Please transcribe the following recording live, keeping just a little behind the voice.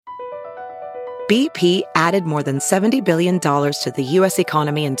BP added more than $70 billion to the U.S.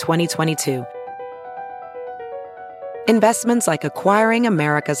 economy in 2022. Investments like acquiring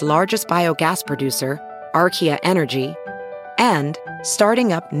America's largest biogas producer, Archaea Energy, and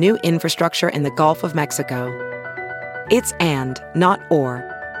starting up new infrastructure in the Gulf of Mexico. It's and, not or.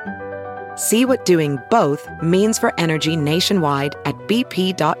 See what doing both means for energy nationwide at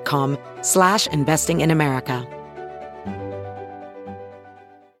bp.com/investing in America.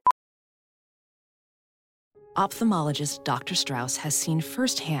 Ophthalmologist Dr. Strauss has seen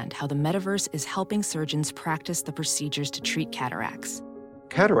firsthand how the metaverse is helping surgeons practice the procedures to treat cataracts.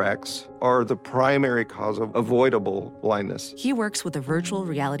 Cataracts are the primary cause of avoidable blindness. He works with a virtual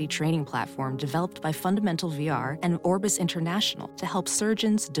reality training platform developed by Fundamental VR and Orbis International to help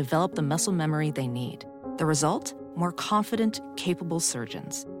surgeons develop the muscle memory they need. The result? More confident, capable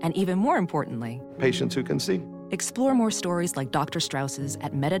surgeons. And even more importantly, Patients who can see. explore more stories like Dr. Strauss's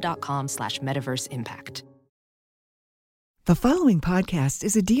at meta.com/metaverseimpact. The following podcast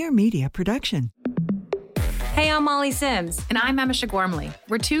is a Dear Media production. Hey, I'm Molly Sims. And I'm Emma Gormley.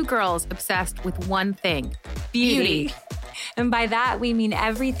 We're two girls obsessed with one thing, beauty. And by that, we mean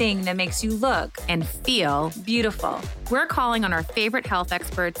everything that makes you look And feel. beautiful. We're calling on our favorite health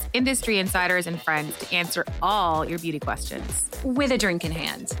experts, industry insiders, and friends to answer all your beauty questions. With a drink in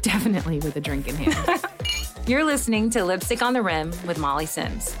hand. Definitely with a drink in hand. You're listening to Lipstick on the Rim with Molly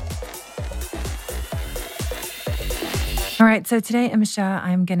Sims. All right, so today, Amisha,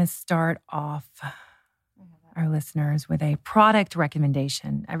 I'm going to start off our listeners with a product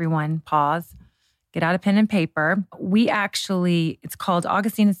recommendation. Everyone, pause, get out a pen and paper. It's called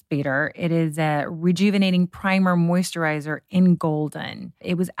Augustina Spader. It is a rejuvenating primer moisturizer in golden.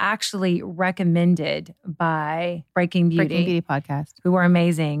 It was actually recommended by Breaking Beauty podcast. who are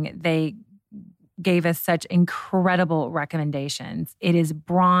amazing. They gave us such incredible recommendations. It is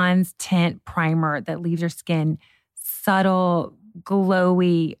bronze tint primer that leaves your skin subtle,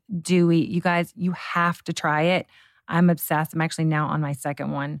 glowy, dewy. You guys, you have to try it. I'm obsessed. I'm actually now on my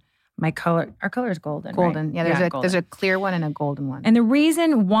second one. Our color is golden. Golden. Right? Yeah, there's a clear one and a golden one. And the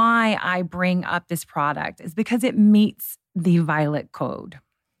reason why I bring up this product is because it meets the Violet Code.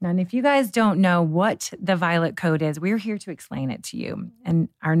 Now, and if you guys don't know what the Violet Code is, we're here to explain it to you. And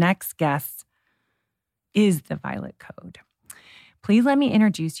our next guest is the Violet Code. Please let me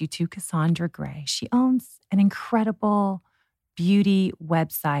introduce you to Cassandra Gray. She owns an incredible beauty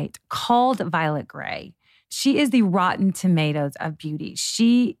website called Violet Gray. She is the Rotten Tomatoes of beauty.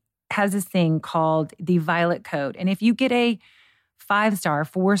 She has this thing called the Violet Code. And if you get a 5-star,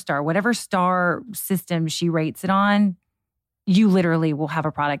 4-star, whatever star system she rates it on, you literally will have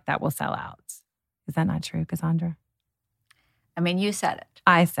a product that will sell out. Is that not true, Cassandra? I mean, you said it.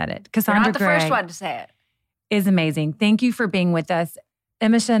 I said it. Cassandra You're not the Gray first one to say it. Is amazing. Thank you for being with us.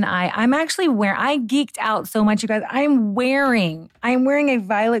 Emisha and I'm actually I geeked out so much, you guys. I'm wearing a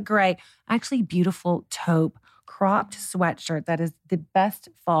violet gray, actually beautiful taupe cropped sweatshirt that is the best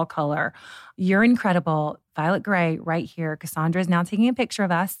fall color. You're incredible. Violet gray right here. Cassandra is now taking a picture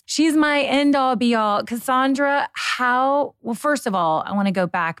of us. She's my end all be all. Cassandra, first of all, I want to go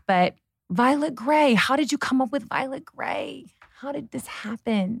back, but violet gray, how did you come up with violet gray? How did this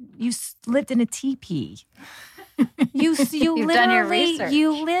happen? You lived in a teepee. You You've done your research.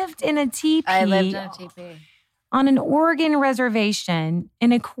 You lived in a teepee. I lived in a teepee. On an Oregon reservation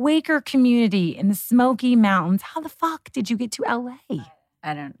in a Quaker community in the Smoky Mountains. How the fuck did you get to LA?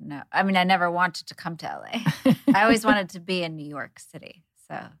 I don't know. I mean, I never wanted to come to LA. I always wanted to be in New York City.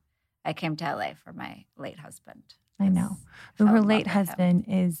 So I came to LA for my late husband. I know. Her late husband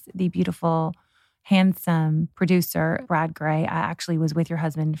is the beautiful, handsome producer, Brad Gray. I actually was with your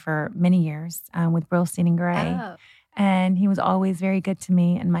husband for many years with Brillstein and Gray. Oh. And he was always very good to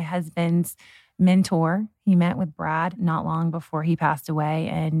me. And my husband's mentor, he met with Brad not long before he passed away.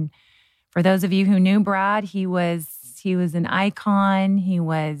 And for those of you who knew Brad, he was an icon. He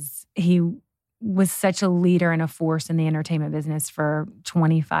was such a leader and a force in the entertainment business for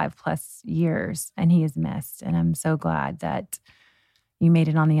 25 plus years. And he is missed. And I'm so glad that you made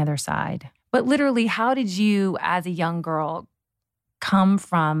it on the other side. But literally, how did you, as a young girl, come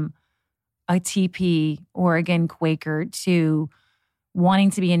from a TP, Oregon Quaker, to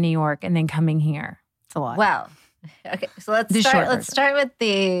wanting to be in New York and then coming here? It's a lot. Well, okay. So let's start with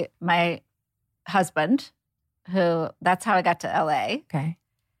my husband, who that's how I got to LA. Okay.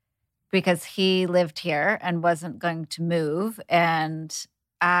 Because he lived here and wasn't going to move. And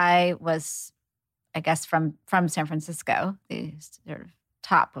I was, I guess, from San Francisco, the sort of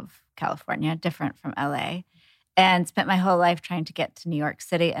top of California, different from LA, and spent my whole life trying to get to New York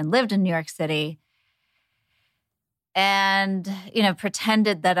City and lived in New York City and,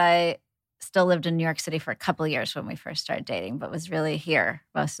 pretended that I still lived in New York City for a couple of years when we first started dating, but was really here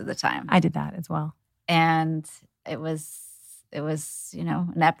most of the time. I did that as well. And it was,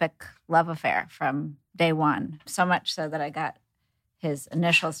 an epic love affair from day one. So much so that I got his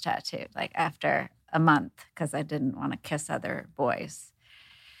initials tattooed, like after a month, because I didn't want to kiss other boys.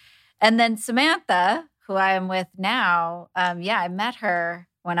 And then Samantha, who I am with now, I met her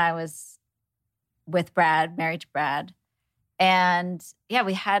when I was with Brad, married to Brad. And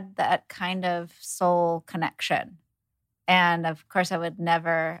we had that kind of soul connection. And of course, I would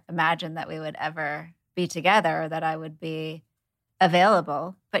never imagine that we would ever be together or that I would be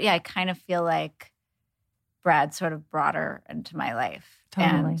available. But I kind of feel like Brad sort of brought her into my life.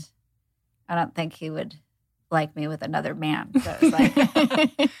 Totally. And I don't think he would like me with another man. So it was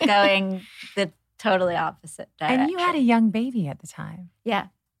like going the totally opposite direction. And you had a young baby at the time. Yeah.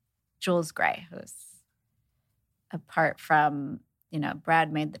 Jules Gray, who's apart from,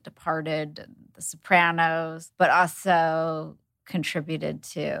 Brad made The Departed and The Sopranos, but also contributed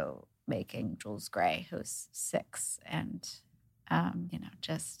to making Jules Gray, who's 6, and,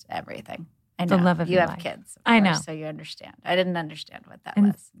 just everything. I know. The love of you your have life. Kids, of I course, know. so you understand. I didn't understand what that And,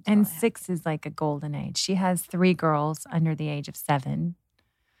 was. and 6 is like a golden age. She has 3 girls under the age of 7.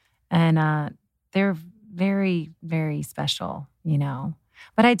 And they're very, very special,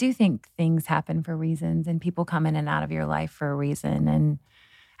 But I do think things happen for reasons and people come in and out of your life for a reason. And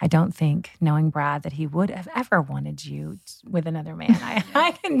I don't think, knowing Brad, that he would have ever wanted you with another man.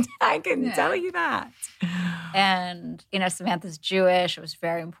 I can tell you that. And, Samantha's Jewish. It was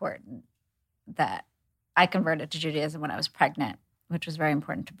very important that I converted to Judaism when I was pregnant, which was very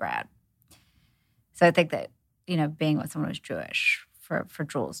important to Brad. So I think that, being with someone who's Jewish for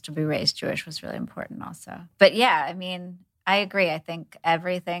Jules to be raised Jewish was really important also. But I agree. I think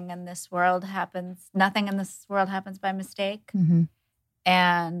everything in this world nothing in this world happens by mistake. Mm-hmm.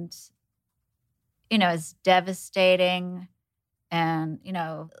 And, it's devastating. And,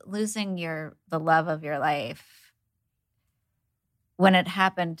 losing the love of your life. When it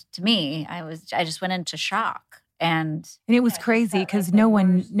happened to me, I just went into shock. And it was crazy because no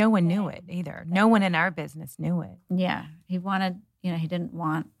one knew it either. No one in our business knew it. Yeah. He wanted, he didn't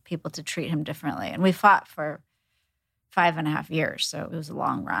want people to treat him differently. And we fought for 5.5 years. So it was a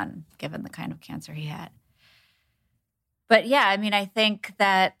long run given the kind of cancer he had. But I think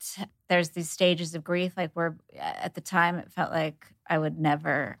that there's these stages of grief. Like at the time, it felt like I would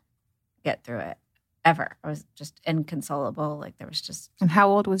never get through it, ever. I was just inconsolable. Like there was just... And how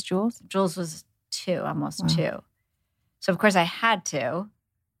old was Jules? Jules was 2, almost 2. So of course I had to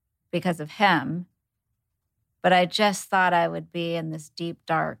because of him. But I just thought I would be in this deep,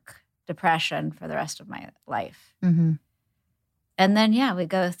 dark depression for the rest of my life. Mm-hmm. And then, we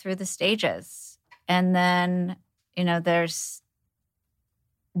go through the stages. And then, there's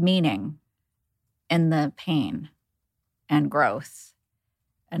meaning in the pain and growth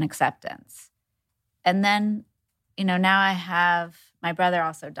and acceptance. And then, now I have, my brother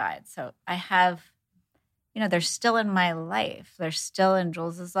also died. So I have, they're still in my life. They're still in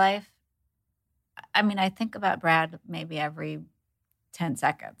Jules's life. I think about Brad maybe every 10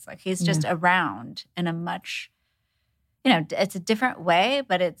 seconds. Like he's just around in a much, it's a different way,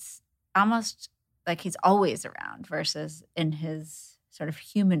 but it's almost like he's always around versus in his sort of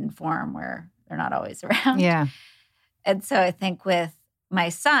human form where they're not always around. Yeah. And so I think with my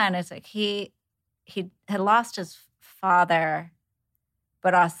son, it's like he had lost his father,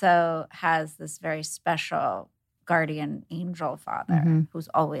 but also has this very special guardian angel father who's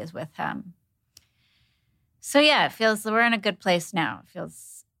always with him. So it feels we're in a good place now. It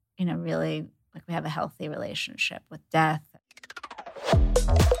feels, really like we have a healthy relationship with death.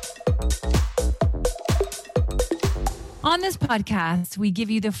 On this podcast, we give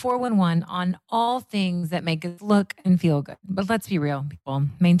you the 411 on all things that make us look and feel good. But let's be real, people.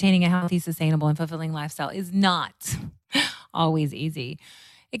 Maintaining a healthy, sustainable, and fulfilling lifestyle is not always easy.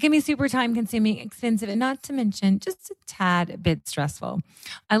 It can be super time-consuming, expensive, and not to mention just a tad bit stressful.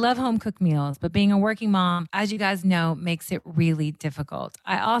 I love home-cooked meals, but being a working mom, as you guys know, makes it really difficult.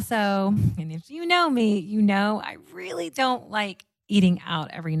 I also, and if you know me, I really don't like eating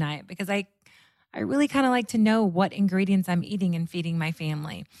out every night because I really kind of like to know what ingredients I'm eating and feeding my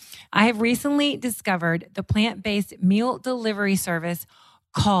family. I have recently discovered the plant-based meal delivery service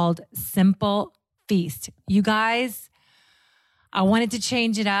called Simple Feast. You guys, I wanted to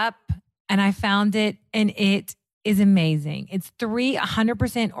change it up and I found it and it is amazing. It's 3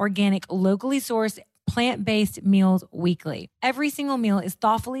 100% organic, locally sourced, plant-based meals weekly. Every single meal is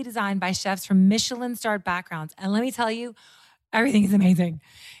thoughtfully designed by chefs from Michelin-starred backgrounds. And let me tell you, everything is amazing.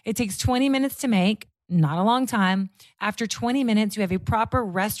 It takes 20 minutes to make. not a long time. After 20 minutes, you have a proper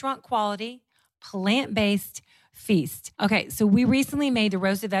restaurant quality, plant-based feast. Okay, so we recently made the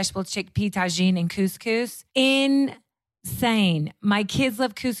roasted vegetable chickpea tagine and couscous. Insane. My kids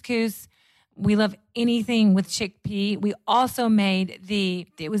love couscous. We love anything with chickpea. We also made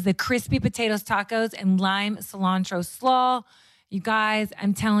it was the crispy potatoes tacos and lime cilantro slaw. You guys,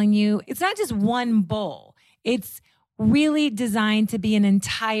 I'm telling you, it's not just one bowl. It's really designed to be an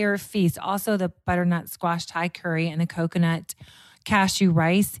entire feast. Also, the butternut squash Thai curry and the coconut cashew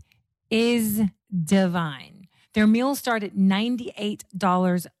rice is divine. Their meals start at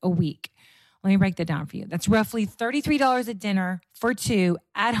 $98 a week. Let me break that down for you. That's roughly $33 a dinner for two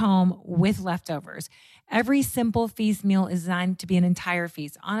at home with leftovers. Every Simple Feast meal is designed to be an entire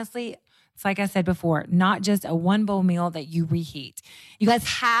feast. Honestly, it's like I said before, not just a one bowl meal that you reheat. You guys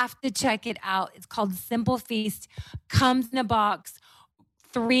have to check it out. It's called Simple Feast. Comes in a box.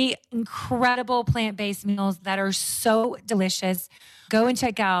 3 incredible plant-based meals that are so delicious. Go and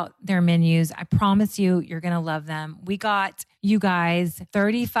check out their menus. I promise you, you're going to love them. We got you guys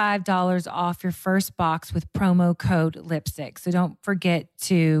 $35 off your first box with promo code lipstick. So don't forget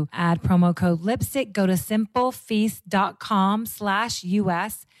to add promo code lipstick. Go to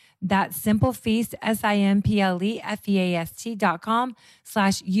simplefeast.com/US. That's simplefeast,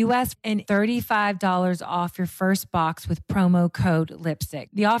 simplefeast.com/US and $35 off your first box with promo code lipstick.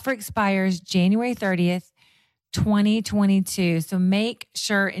 The offer expires January 30th, 2022. So make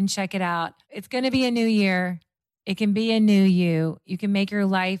sure and check it out. It's going to be a new year. It can be a new you. You can make your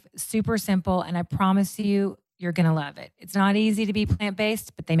life super simple. And I promise you, you're going to love it. It's not easy to be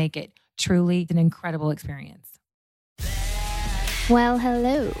plant-based, but they make it truly an incredible experience. Well,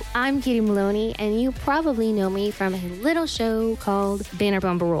 hello. I'm Katie Maloney, and you probably know me from a little show called Banner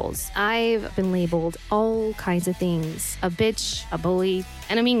Bumper Rolls. I've been labeled all kinds of things: a bitch, a bully,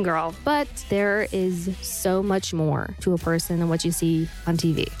 and a mean girl. But there is so much more to a person than what you see on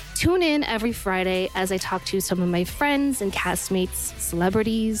TV. Tune in every Friday as I talk to some of my friends and castmates,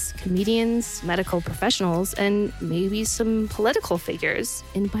 celebrities, comedians, medical professionals, and maybe some political figures.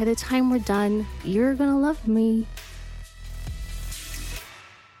 And by the time we're done, you're gonna love me.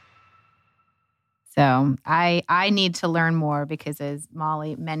 So I need to learn more because, as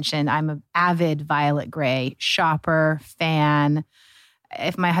Molly mentioned, I'm an avid Violet Grey shopper, fan.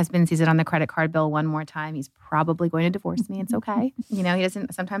 If my husband sees it on the credit card bill one more time, he's probably going to divorce me. It's okay. You know, he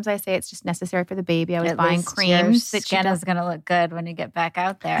doesn't. Sometimes I say it's just necessary for the baby. I was buying creams. Your skin is going to look good when you get back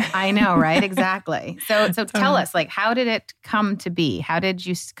out there. I know, right? Exactly. So tell us, like, how did it come to be? How did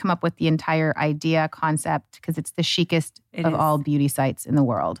you come up with the entire idea, concept? Because it's the chicest of all beauty sites in the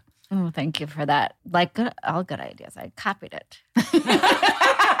world. Oh, thank you for that. Like all good ideas. I copied it.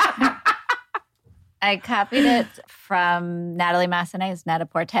 I copied it from Natalie Massenet's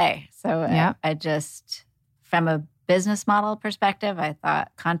Net-a-Porter. So I just, from a business model perspective, I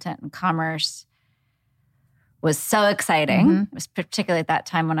thought content and commerce was so exciting. Mm-hmm. It was particularly at that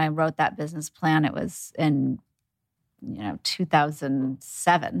time when I wrote that business plan. It was in,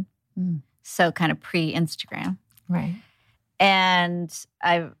 2007. So kind of pre-Instagram. Right. And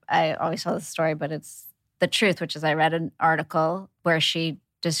I always tell this story, but it's the truth, which is I read an article where she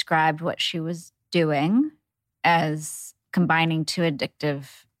described what she was doing as combining 2 addictive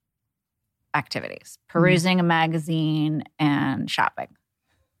activities, perusing a magazine and shopping.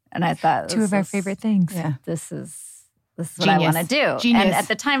 And I thought 2 of our favorite things. Yeah. This is what I want to do. Genius. And at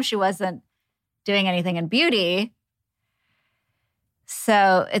the time she wasn't doing anything in beauty.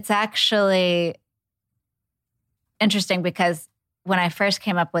 So it's actually interesting because when I first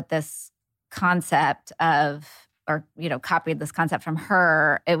came up with this concept copied this concept from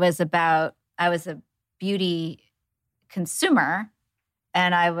her, it was about, I was a beauty consumer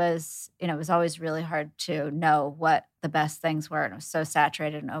and I was, it was always really hard to know what the best things were. And it was so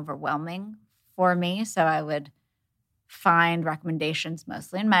saturated and overwhelming for me. So I would find recommendations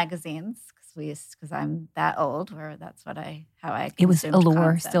mostly in magazines because I'm that old, where that's how I consumed It was Allure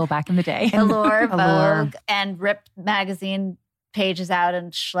content. still back in the day. Allure, Vogue, and ripped magazine pages out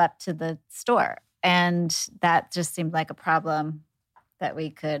and schlepped to the store. And that just seemed like a problem that we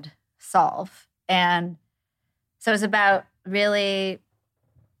could solve. And so it was about really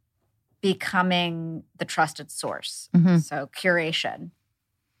becoming the trusted source. Mm-hmm. So curation.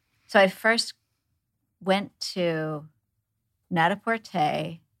 So I first went to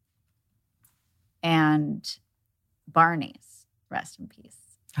Net-a-Porter and Barney's, rest in peace.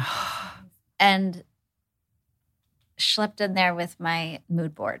 And schlepped in there with my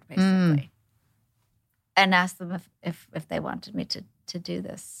mood board, basically. And asked them if they wanted me to do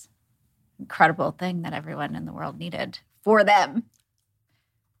this incredible thing that everyone in the world needed for them.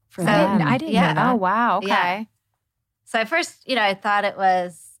 for them. I didn't know that. Oh, wow. Okay. Yeah. So at first, I thought it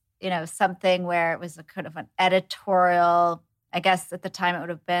was, something where it was a kind of an editorial, I guess at the time it would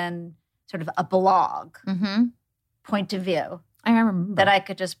have been sort of a blog point of view. I remember. That I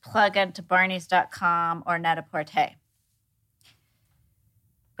could just plug into barneys.com or Net-a-Porter.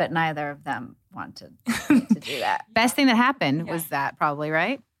 But neither of them wanted me to do that. Best thing that happened was that probably,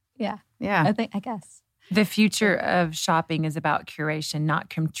 right? Yeah. Yeah. I guess. The future of shopping is about curation, not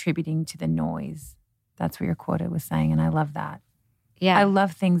contributing to the noise. That's what your quota was saying, and I love that. Yeah. I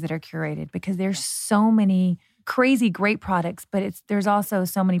love things that are curated because there's so many crazy great products, but there's also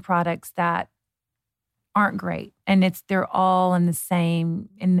so many products that aren't great, and they're all in the same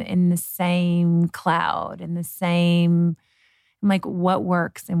in the same cloud, in the same, like, what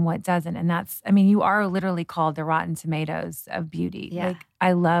works and what doesn't. And that's, you are literally called the Rotten Tomatoes of beauty. Yeah. Like,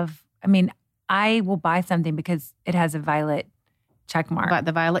 I will buy something because it has a violet check mark. But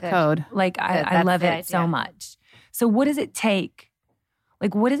the violet code. Like, I love it so much. So what does it take?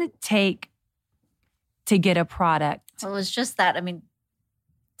 Like, what does it take to get a product? Well, it was just that.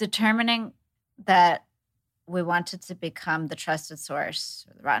 Determining that we wanted to become the trusted source,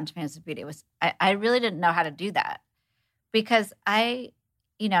 or the Rotten Tomatoes of beauty, I really didn't know how to do that. Because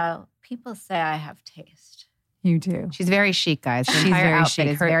people say I have taste. You do. She's very chic, guys. Her She's entire very outfit chic.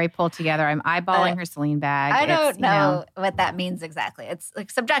 is very pulled together. I'm eyeballing her Celine bag. I don't know what that means exactly. It's like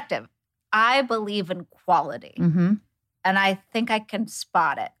subjective. I believe in quality. Mm-hmm. And I think I can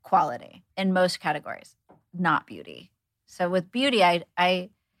spot it, quality, in most categories, not beauty. So with beauty, I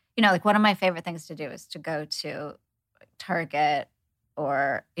like one of my favorite things to do is to go to Target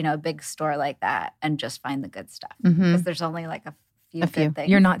or, a big store like that and just find the good stuff. Because there's only like a few good things.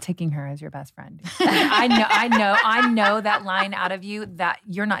 You're not taking her as your best friend. I know that line out of you that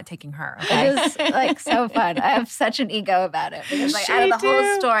you're not taking her. Okay? It is like so fun. I have such an ego about it because out of the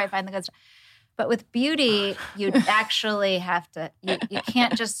whole store, I find the good stuff. But with beauty, you actually have to, you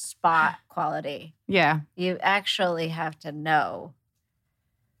can't just spot quality. Yeah. You actually have to know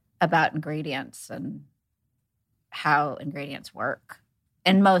about ingredients and how ingredients work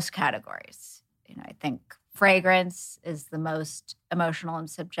in most categories. I think fragrance is the most emotional and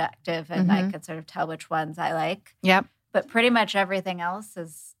subjective, and I can sort of tell which ones I like. Yep. But pretty much everything else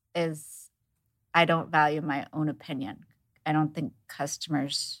is I don't value my own opinion. I don't think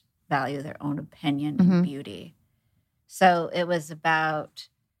customers value their own opinion in beauty. So it was about,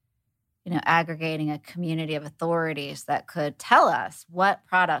 aggregating a community of authorities that could tell us what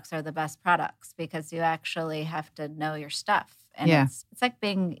products are the best products, because you actually have to know your stuff. And it's like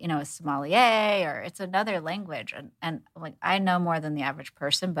being, a sommelier, or it's another language. And like, I know more than the average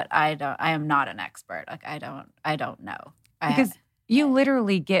person, but I am not an expert. Like, I don't know. Because you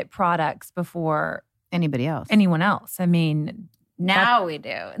literally get products before anyone else. Now we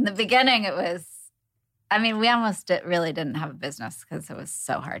do. In the beginning, it was, we almost really didn't have a business because it was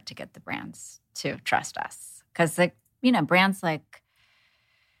so hard to get the brands to trust us. Because, brands like,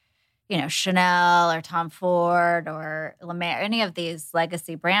 Chanel or Tom Ford or La Mer, any of these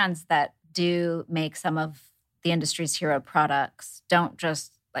legacy brands that do make some of the industry's hero products don't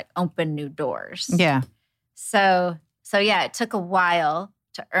just like open new doors. Yeah. So yeah, it took a while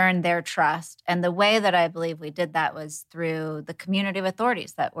to earn their trust. And the way that I believe we did that was through the community of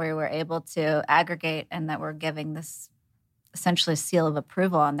authorities that we were able to aggregate and that were giving this essentially seal of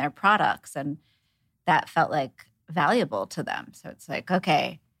approval on their products. And that felt like valuable to them. So it's like,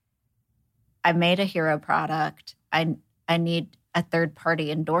 okay, I made a hero product. I need a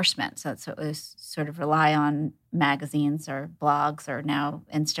third-party endorsement. So it was sort of rely on magazines or blogs or now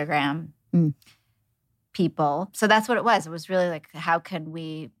Instagram people. So that's what it was. It was really like, how can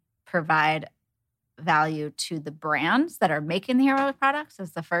we provide value to the brands that are making the hero products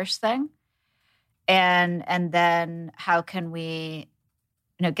is the first thing. And then how can we,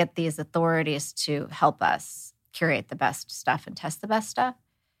 get these authorities to help us curate the best stuff and test the best stuff.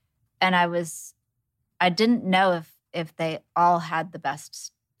 And I didn't know if they all had the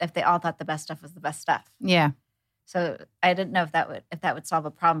best, if they all thought the best stuff was the best stuff. Yeah. So I didn't know if that would solve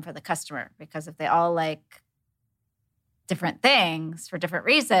a problem for the customer, because if they all like different things for different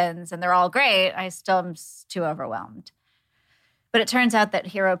reasons and they're all great, I still am too overwhelmed. But it turns out that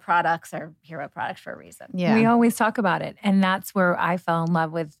hero products are hero products for a reason. Yeah. We always talk about it. And that's where I fell in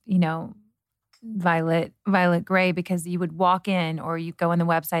love with, Violet Gray, because you would walk in or you go on the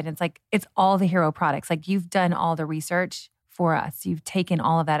website and it's like, it's all the hero products. Like, you've done all the research for us. You've taken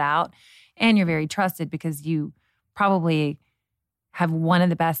all of that out, and you're very trusted because you probably have one of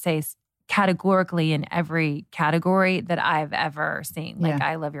the best categorically in every category that I've ever seen. Like,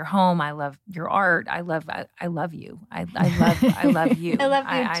 I love your home. I love your art. I love you. I love you. I love you too.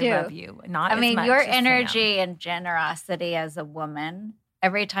 I love you. Not I mean, as much your as energy Sam. and generosity as a woman,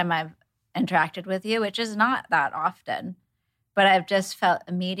 every time I've interacted with you, which is not that often, but I've just felt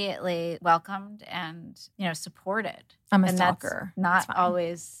immediately welcomed and, supported. I'm a and stalker. That's not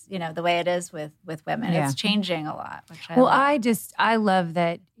always, the way it is with women. Yeah. It's changing a lot, which I love. I love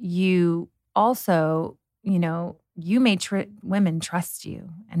that you also, you made women trust you.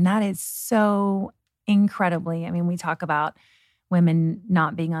 And that is so incredibly, I mean, we talk about women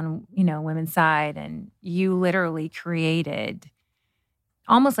not being on, women's side, and you literally created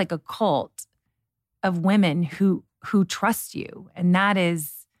almost like a cult of women who trust you. And that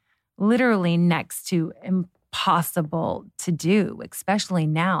is literally next to impossible to do, especially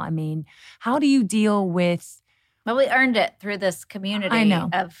now. I mean, how do you deal with? Well, we earned it through this community. I know.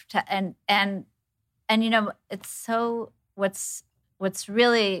 And it's so, what's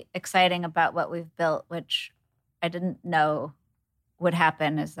really exciting about what we've built, which I didn't know would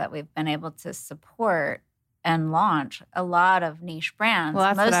happen, is that we've been able to support and launch a lot of niche brands, Well,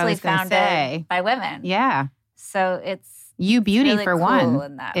 that's what I mostly was gonna founded say. by women. Yeah. So it's You Beauty, really for cool one,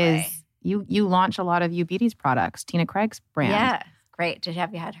 in that is way. you launch a lot of You Beauty's products. Tina Craig's brand. Yeah, great.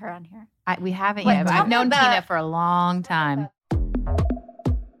 Have you had her on here? We haven't What, yet, but tell I've me known about- Tina for a long time.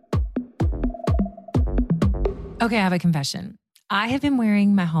 Okay, I have a confession. I have been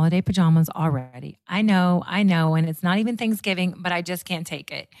wearing my holiday pajamas already. I know, and it's not even Thanksgiving, but I just can't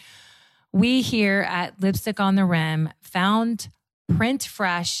take it. We here at Lipstick on the Rim found Print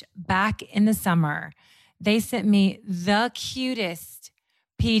Fresh back in the summer. They sent me the cutest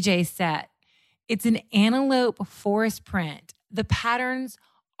PJ set. It's an antelope forest print. The patterns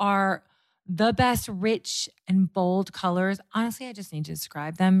are the best rich and bold colors. Honestly, I just need to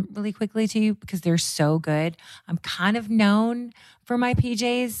describe them really quickly to you because they're so good. I'm kind of known for my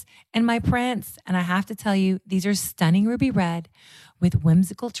PJs and my prints. And I have to tell you, these are stunning ruby red with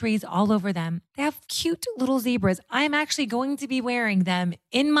whimsical trees all over them. They have cute little zebras. I am actually going to be wearing them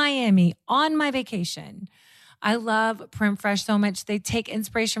in Miami on my vacation. I love Print Fresh so much. They take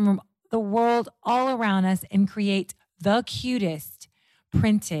inspiration from the world all around us and create the cutest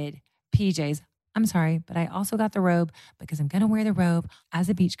printed PJs. I'm sorry, but I also got the robe because I'm going to wear the robe as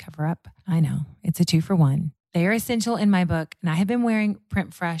a beach cover up. I know, it's a 2-for-1. They are essential in my book, and I have been wearing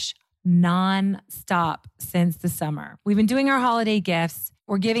Print Fresh non-stop since the summer. We've been doing our holiday gifts.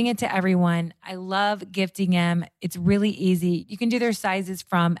 We're giving it to everyone. I love gifting them. It's really easy. You can do their sizes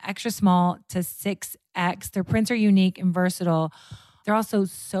from extra small to 6X. Their prints are unique and versatile. They're also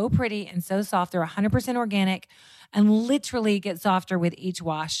so pretty and so soft. They're 100% organic and literally get softer with each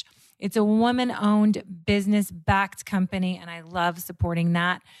wash. It's a woman-owned, business-backed company, and I love supporting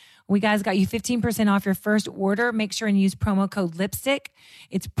that. We guys got you 15% off your first order. Make sure and use promo code LIPSTICK.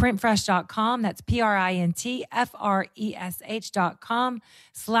 It's printfresh.com. That's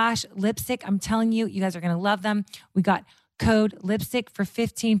printfresh.com/lipstick. I'm telling you, you guys are going to love them. We got code LIPSTICK for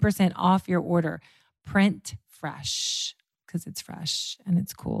 15% off your order. Print Fresh, because it's fresh and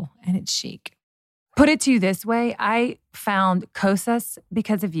it's cool and it's chic. Put it to you this way, I found Kosas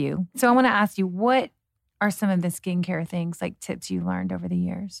because of you. So I want to ask you, what are some of the skincare things, like tips you learned over the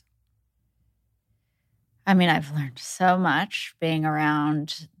years? I mean, I've learned so much being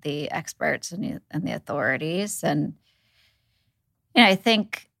around the experts and the authorities. And, I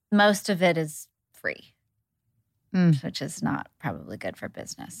think most of it is free, which is not probably good for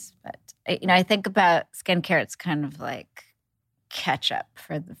business. But, I think about skincare, it's kind of like ketchup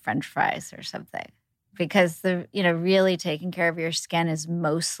for the French fries or something. Because really taking care of your skin is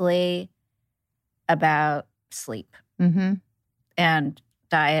mostly about sleep and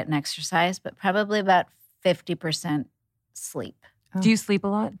diet and exercise, but probably about 50% sleep. Do you sleep a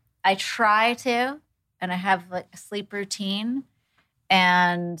lot? I try to, and I have like a sleep routine.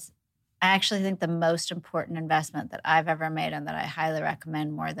 And I actually think the most important investment that I've ever made and that I highly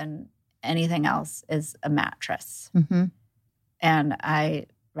recommend more than anything else is a mattress. And I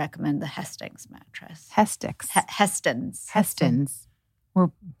recommend the Hastings mattress. Hastings. We're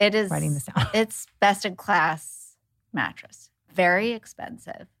It is writing this down. It's best in class mattress. Very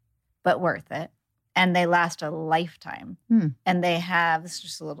expensive, but worth it. And they last a lifetime. And they have, this is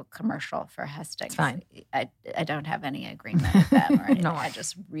just a little commercial for Hastings. It's fine. I don't have any agreement with them or anything. No. I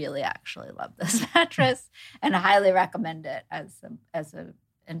just really actually love this mattress and I highly recommend it as an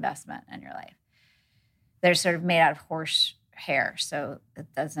investment in your life. They're sort of made out of horse hair, so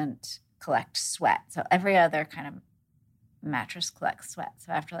it doesn't collect sweat. So every other kind of mattress collects sweat.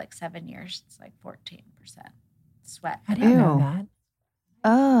 So after like 7 years, it's like 14% sweat. I didn't know that.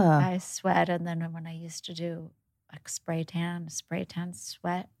 I sweat. And then when I used to do like spray tan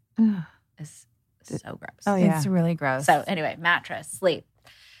sweat is so gross. Oh, yeah. It's really gross. So anyway, mattress, sleep.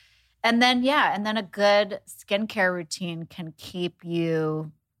 And then, a good skincare routine can keep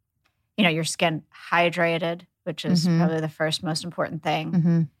you, your skin hydrated, which is probably the first most important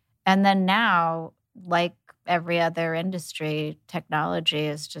thing. And then now, like every other industry, technology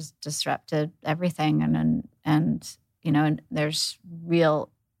has just disrupted everything. And there's real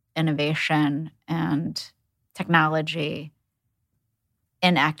innovation and technology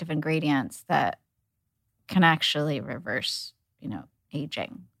in active ingredients that can actually reverse,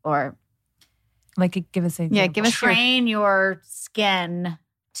 aging or give us a train your skin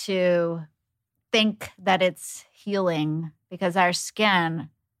to think that it's healing, because our skin,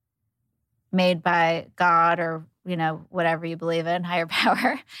 made by God or whatever you believe in, higher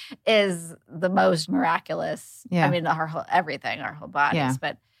power, is the most miraculous. Yeah. I mean, our whole bodies,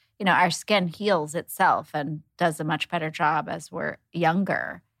 but our skin heals itself and does a much better job as we're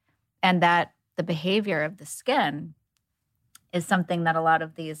younger, and that the behavior of the skin is something that a lot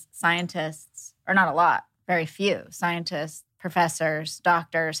of these scientists, or not a lot, very few scientists, professors,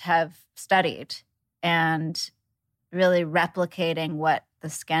 doctors have studied, and really replicating what the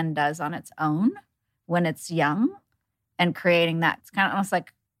skin does on its own when it's young and creating that. It's almost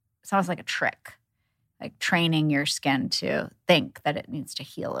like a trick, like training your skin to think that it needs to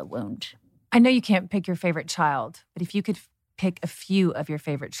heal a wound. I know you can't pick your favorite child, but if you could pick a few of your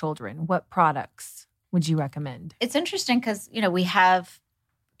favorite children, what products would you recommend? It's interesting because, we have,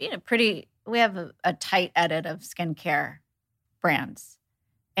 we have a tight edit of skincare brands.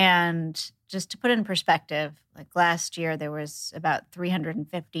 And just to put it in perspective, like last year, there was about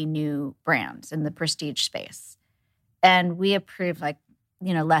 350 new brands in the prestige space. And we approved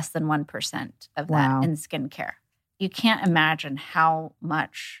less than 1% of that in skincare. You can't imagine how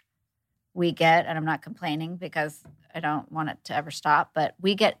much we get, and I'm not complaining because I don't want it to ever stop, but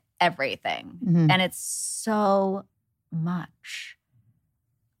we get everything. And it's so much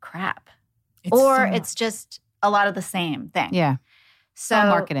crap. It's just a lot of the same thing. Yeah. So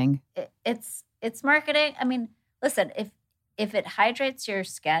marketing. It's marketing. I mean, listen, if it hydrates your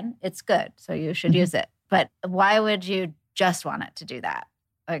skin, it's good. So you should use it. But why would you just want it to do that?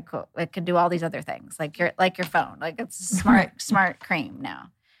 Like it could do all these other things, like your phone. Like it's smart cream now.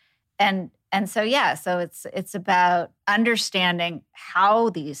 And so so it's about understanding how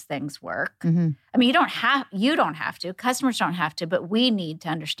these things work. I mean, you don't have to, customers don't have to, but we need to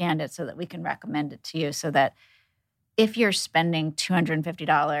understand it so that we can recommend it to you, so that if you're spending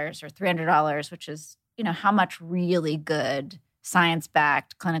 $250 or $300, which is, how much really good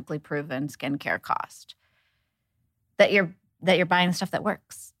science-backed, clinically proven skincare cost, that you're buying stuff that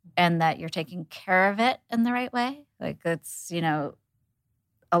works and that you're taking care of it in the right way. Like it's,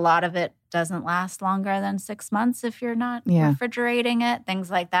 a lot of it doesn't last longer than 6 months if you're not refrigerating it,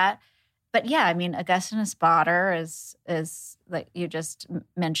 things like that. But I mean, Augustinus Bader is like you just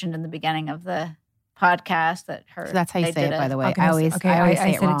mentioned in the beginning of the podcast that her. So that's how you say it, by the way. Okay, I always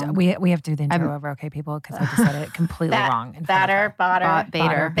say it wrong. We have to do the intro over, okay, people, because I just said it completely wrong. Bader.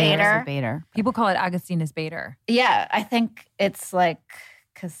 People call it Augustinus Bader. Yeah, I think it's like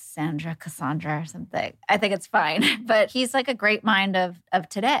Cassandra or something. I think it's fine. But he's like a great mind of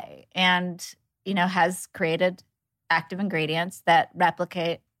today, and, has created active ingredients that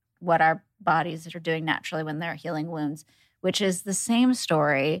replicate what our bodies are doing naturally when they're healing wounds, which is the same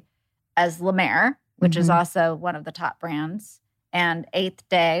story as La Mer, which is also one of the top brands, and Eighth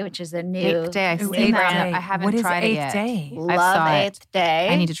Day, which is a new Eighth Day. I've seen that. I haven't tried it yet. Day? Love Eighth Day.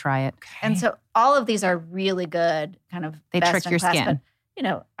 I need to try it. Okay. And so all of these are really good, kind of they best trick in your class, skin.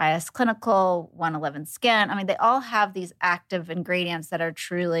 But, IS Clinical, 111 Skin. I mean, they all have these active ingredients that are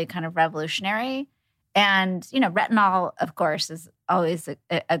truly kind of revolutionary. And, retinol, of course, is always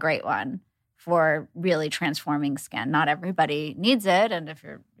a great one for really transforming skin. Not everybody needs it. And if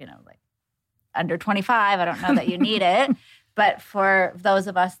you're, like under 25, I don't know that you need it. But for those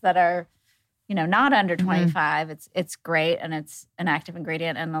of us that are, not under 25, it's great. And it's an active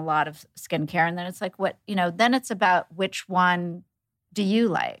ingredient in a lot of skincare. And then it's like, then it's about which one do you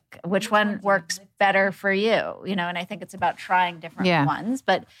like? Which one works better for you? And I think it's about trying different ones.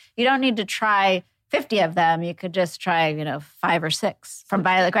 But you don't need to try 50 of them. You could just try, 5 or 6 from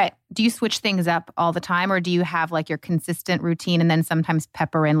Violet Grey. Do you switch things up all the time, or do you have like your consistent routine and then sometimes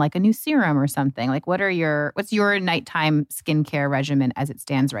pepper in like a new serum or something? Like what's your nighttime skincare regimen as it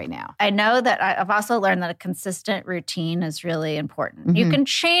stands right now? I know that I've also learned that a consistent routine is really important. You can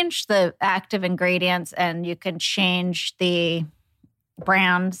change the active ingredients and you can change the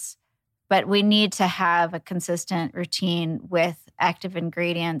brands, But we need to have a consistent routine with active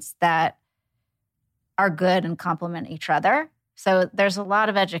ingredients that are good and complement each other. So there's a lot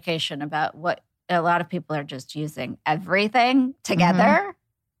of education about what a lot of people are just using everything together,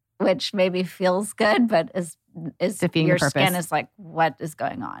 which maybe feels good, but is your skin is like, what is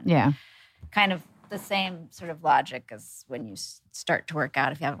going on? Yeah. Kind of the same sort of logic as when you start to work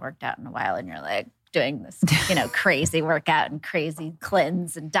out, if you haven't worked out in a while and you're like doing this, crazy workout and crazy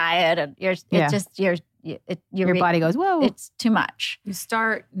cleanse and diet, and your body goes, whoa, it's too much. You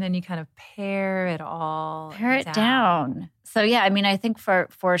start and then you kind of pare it down. So yeah, I mean, I think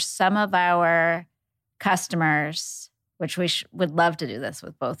for some of our customers, which we would love to do this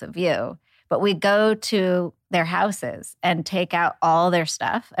with both of you, but we go to their houses and take out all their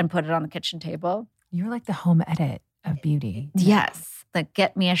stuff and put it on the kitchen table. You're like the home edit of beauty. Yes. Like,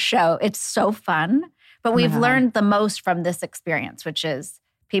 get me a show. It's so fun. But we've learned the most from this experience, which is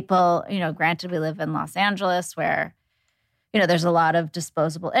people, granted we live in Los Angeles where, there's a lot of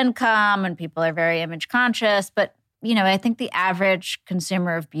disposable income and people are very image conscious. But, I think the average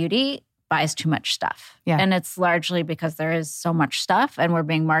consumer of beauty buys too much stuff. Yeah. And it's largely because there is so much stuff and we're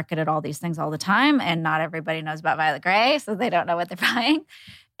being marketed all these things all the time. And not everybody knows about Violet Grey, so they don't know what they're buying.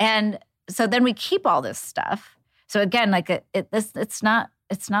 And so then we keep all this stuff. So again, like it's not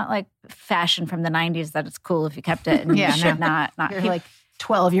like fashion from the 90s that it's cool if you kept it and you should not You're keep, like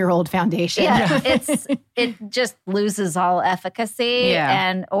 12-year-old foundation. Yeah, it just loses all efficacy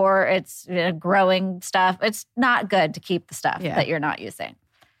or it's growing stuff. It's not good to keep the stuff that you're not using.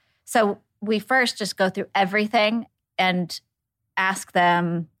 So we first just go through everything and ask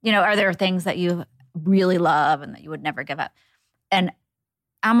them, are there things that you really love and that you would never give up? And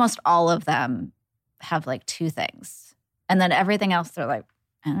almost all of them have like 2 things. And then everything else, they're like,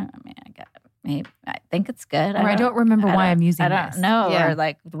 I don't know, maybe I think it's good. Or I don't remember why I'm using this. I don't know. Yeah. Or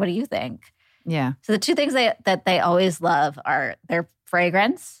like, what do you think? Yeah. So the 2 things that they always love are their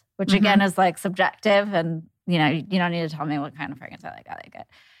fragrance, which again is like subjective. And, you don't need to tell me what kind of fragrance I like. I like it.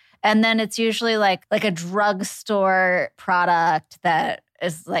 And then it's usually like a drugstore product that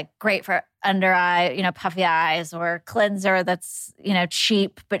is like great for under eye, puffy eyes, or cleanser that's,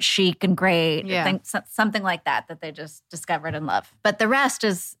 cheap but chic and great. Yeah. Something like that they just discovered and love. But the rest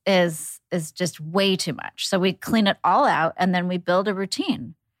is just way too much. So we clean it all out and then we build a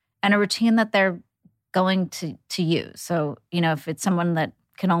routine, and a routine that they're going to use. So, if it's someone that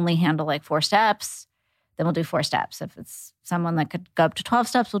can only handle like 4 steps, then we'll do 4 steps. If it's someone that could go up to 12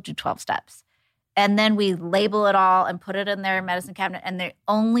 steps, we'll do 12 steps. And then we label it all and put it in their medicine cabinet, and they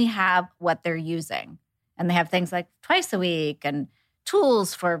only have what they're using. And they have things like twice a week and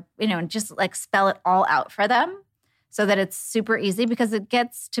tools for, and just like spell it all out for them so that it's super easy, because it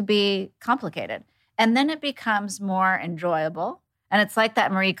gets to be complicated. And then it becomes more enjoyable. And it's like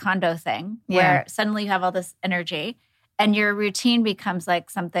that Marie Kondo thing where suddenly you have all this energy and your routine becomes like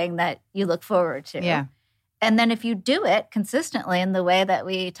something that you look forward to. Yeah. And then if you do it consistently in the way that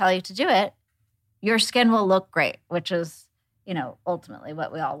we tell you to do it, your skin will look great, which is, ultimately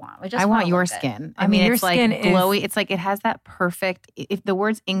what we all want. I want your skin. I mean, it's like glowy. It's like it has that perfect, if the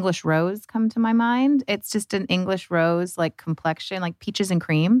words English rose come to my mind, it's just an English rose, like complexion, like peaches and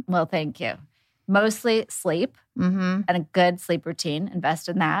cream. Well, thank you. Mostly sleep and a good sleep routine. Invest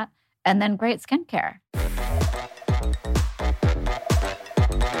in that. And then great skincare.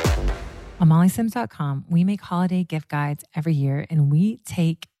 On mollysims.com, we make holiday gift guides every year, and we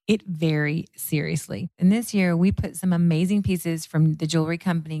take it very seriously. And this year, we put some amazing pieces from the jewelry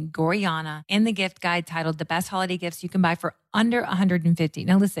company Goriana in the gift guide titled The Best Holiday Gifts You Can Buy for Under $150.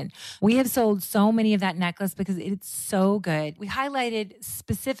 Now listen, we have sold so many of that necklace because it's so good. We highlighted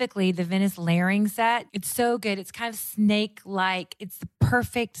specifically the Venice layering set. It's so good. It's kind of snake-like. It's the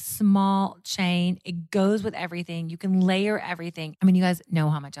perfect small chain. It goes with everything. You can layer everything. I mean, you guys know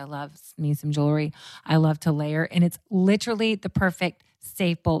how much I love me some jewelry. I love to layer, and it's literally the perfect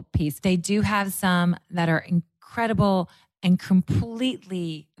staple piece. They do have some that are incredible and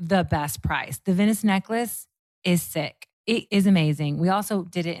completely the best price. The Venice necklace is sick. It is amazing. We also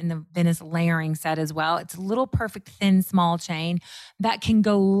did it in the Venice layering set as well. It's a little perfect thin small chain that can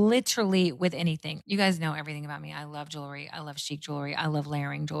go literally with anything. You guys know everything about me. I love jewelry. I love chic jewelry. I love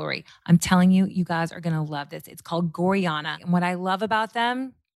layering jewelry. I'm telling you, you guys are going to love this. It's called Goriana. And what I love about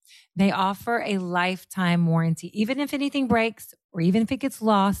them, they offer a lifetime warranty. Even if anything breaks or even if it gets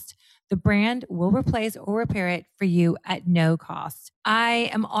lost, the brand will replace or repair it for you at no cost. I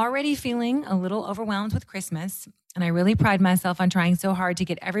am already feeling a little overwhelmed with Christmas, and I really pride myself on trying so hard to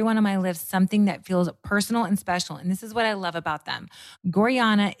get everyone on my list something that feels personal and special. And this is what I love about them.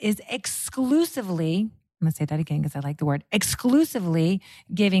 Goriana is exclusively I'm going to say that again because I like the word, exclusively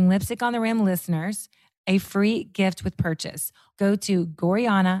giving Lipstick on the Rim listeners a free gift with purchase. Go to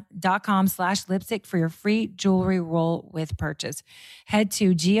Gorjana.com/lipstick for your free jewelry roll with purchase. Head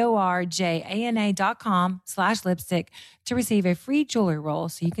to GORJANA.com/lipstick to receive a free jewelry roll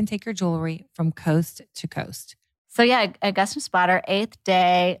so you can take your jewelry from coast to coast. So yeah, Augustin Spotter, 8th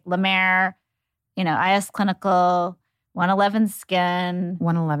Day, La Mer, IS Clinical, 111 Skin.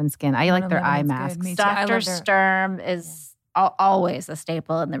 111 Skin. I like their eye masks. Dr. Sturm is always a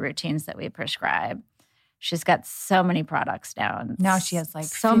staple in the routines that we prescribe. She's got so many products now. And now she has like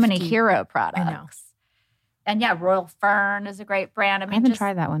so 50. many hero products. I know. And yeah, Royal Fern is a great brand. I haven't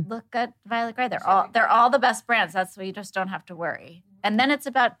tried that one. Look at Violet Grey. They're all the best brands. That's why you just don't have to worry. And then it's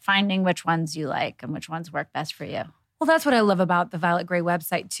about finding which ones you like and which ones work best for you. Well, that's what I love about the Violet Grey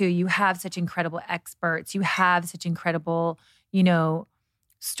website too. You have such incredible experts. You have such incredible,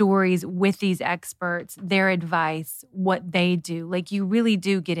 stories with these experts, their advice, what they do. Like you really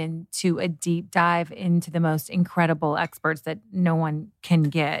do get into a deep dive into the most incredible experts that no one can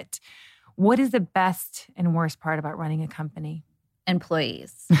get. What is the best and worst part about running a company?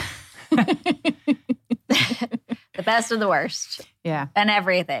 Employees. The best and the worst. Yeah. And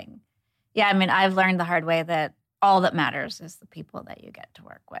everything. Yeah, I mean, I've learned the hard way that all that matters is the people that you get to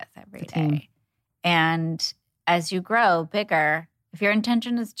work with every day. And as you grow bigger, if your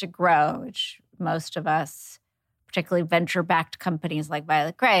intention is to grow, which most of us, particularly venture-backed companies like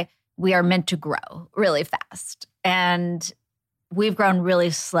Violet Grey, we are meant to grow really fast. And we've grown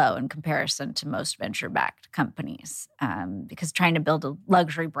really slow in comparison to most venture-backed companies because trying to build a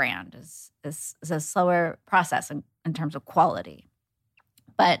luxury brand is a slower process in terms of quality.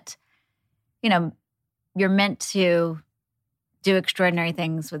 But, you're meant to do extraordinary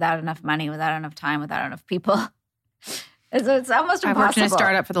things without enough money, without enough time, without enough people. It's almost impossible. I've worked in a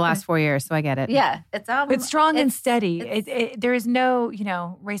startup for the last 4 years, so I get it. Yeah. It's strong and steady. There is no,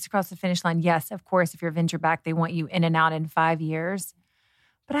 race across the finish line. Yes, of course, if you're venture back, they want you in and out in 5 years.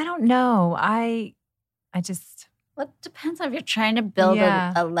 But I don't know. I just... Well, it depends on if you're trying to build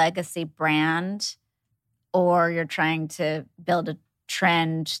a legacy brand or you're trying to build a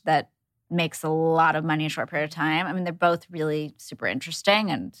trend that makes a lot of money in a short period of time. I mean, they're both really super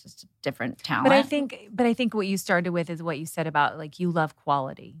interesting and just different talent. But I think what you started with is what you said about like you love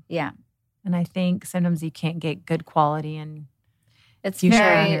quality. Yeah. And I think sometimes you can't get good quality and it's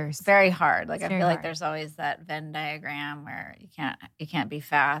very years. Very hard. Like it's I feel hard. like there's always that Venn diagram where you can't be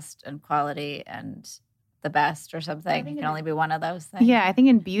fast and quality and the best or something. You can only be one of those things. Yeah, I think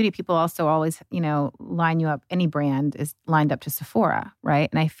in beauty, people also always, line you up. Any brand is lined up to Sephora, right?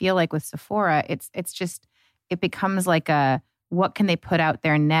 And I feel like with Sephora, it becomes like what can they put out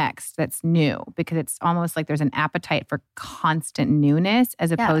there next that's new? Because it's almost like there's an appetite for constant newness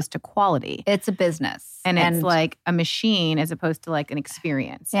as opposed to quality. It's a business. And it's like a machine as opposed to like an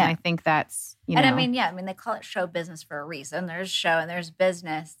experience. Yeah. And I think that's, And I mean, they call it show business for a reason. There's show and there's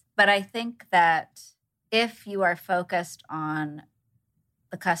business. But I think that if you are focused on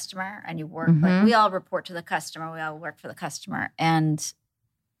the customer and you work, like we all report to the customer, we all work for the customer, and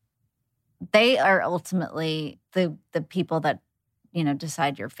they are ultimately the people that,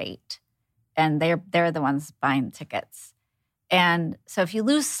 decide your fate. And they're the ones buying tickets. And so if you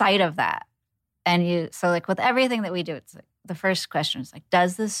lose sight of that so like with everything that we do, it's like the first question is like,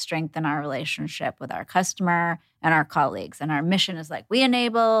 does this strengthen our relationship with our customer and our colleagues? And our mission is like, we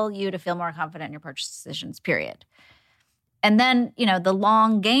enable you to feel more confident in your purchase decisions, period. And then, the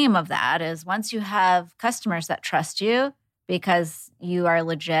long game of that is once you have customers that trust you because you are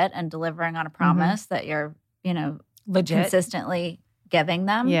legit and delivering on a promise that you're, legit, consistently giving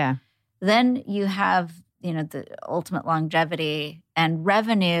them. Yeah. Then you have, the ultimate longevity and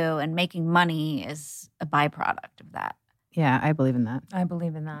revenue and making money is a byproduct of that. Yeah, I believe in that. I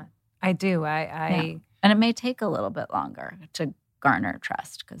believe in that. I do. And it may take a little bit longer to garner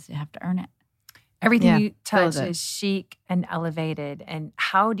trust because you have to earn it. Everything you touch is chic and elevated. And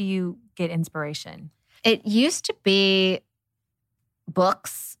how do you get inspiration? It used to be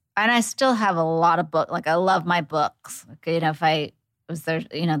books, and I still have a lot of books. Like I love my books. Like, if I was there,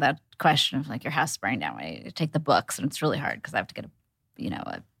 that question of like your house burning down, you take the books, and it's really hard because I have to get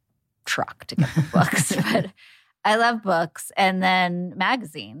a truck to get the books. But I love books, and then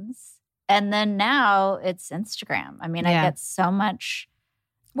magazines, and then now it's Instagram. I mean, I get so much.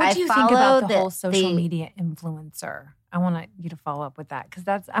 What do you think about the whole social media influencer? I want you to follow up with that because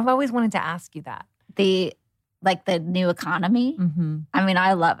I've always wanted to ask you that. The new economy. Mm-hmm. I mean,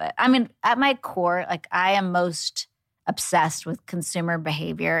 I love it. I mean, at my core, like I am most obsessed with consumer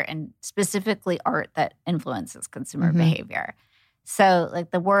behavior and specifically art that influences consumer behavior. So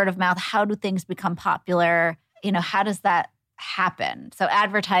like the word of mouth, how do things become popular? You know, how does that happen? So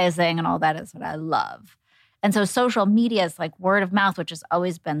advertising and all that is what I love. And so social media is like word of mouth, which has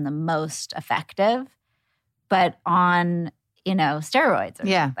always been the most effective, but on, you know, steroids or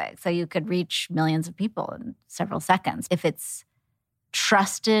something. So you could reach millions of people in several seconds. If it's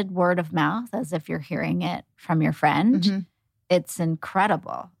trusted word of mouth, as if you're hearing it from your friend, it's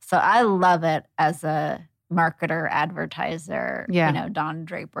incredible. So I love it as a marketer, advertiser, you know, Don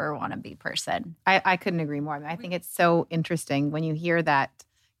Draper wannabe person. I couldn't agree more. I think it's so interesting when you hear that.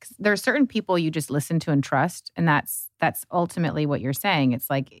 'Cause there are certain people you just listen to and trust, and that's ultimately what you're saying. It's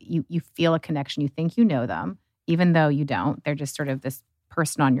like you feel a connection. You think you know them, even though you don't. They're just sort of this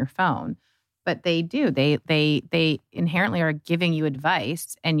person on your phone. But they do. They inherently are giving you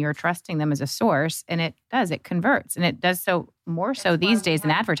advice, and you're trusting them as a source, and it converts, and it does so more so these days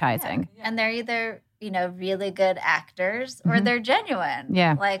in advertising. Yeah. And they're either, you know, really good actors or they're genuine.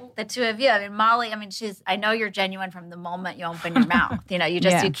 Yeah. Like the two of you. I mean, Molly, I know you're genuine from the moment you open your mouth. You know, you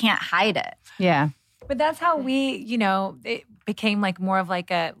can't hide it. Yeah. But that's how we, you know, it became like more of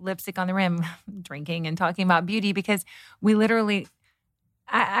like a lipstick on the rim, drinking and talking about beauty, because we literally,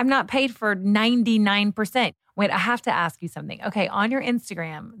 I'm not paid for 99%. Wait, I have to ask you something. Okay, on your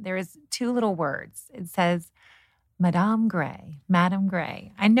Instagram, there's 2 little words. It says, Madame Gray.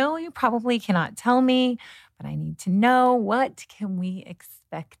 I know you probably cannot tell me, but I need to know, what can we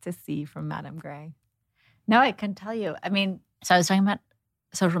expect to see from Madame Gray? No, I can tell you. I mean, so I was talking about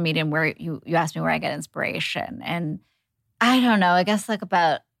social media and where you asked me where I get inspiration. And I don't know, I guess like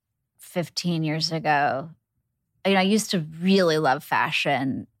about 15 years ago, you know, I used to really love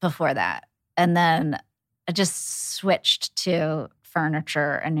fashion before that. And then I just switched to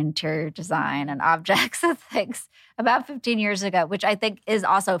furniture and interior design and objects and things about 15 years ago, which I think is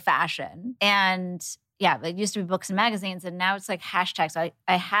also fashion. And yeah, it used to be books and magazines, and now it's like hashtags. So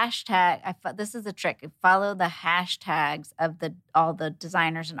I hashtag, this is a trick. You follow the hashtags of all the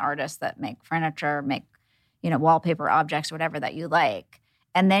designers and artists that make furniture, make, you know, wallpaper objects, whatever that you like.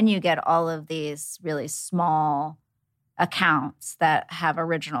 And then you get all of these really small accounts that have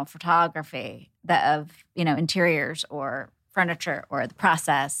original photography that of, you know, interiors or furniture or the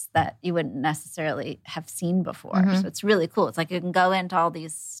process that you wouldn't necessarily have seen before. So it's really cool. It's like you can go into all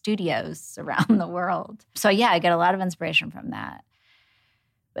these studios around the world. So yeah, I get a lot of inspiration from that.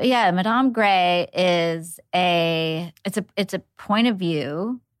 But yeah, Madame Gray is it's a point of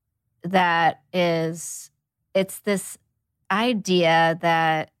view that it's this idea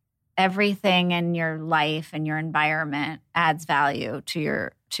that everything in your life and your environment adds value to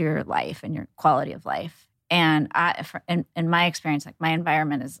your life and your quality of life. And in my experience, like my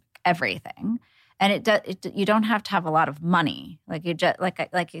environment is everything, and you don't have to have a lot of money. Like you just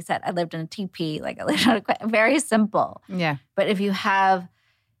like you said, I lived in a teepee. Like I lived in very simple. Yeah. But if you have,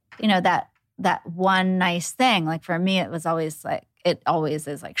 you know, that one nice thing, like for me, it always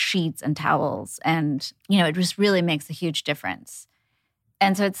is like sheets and towels, and you know, it just really makes a huge difference.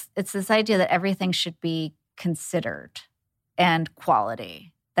 And so it's this idea that everything should be considered and quality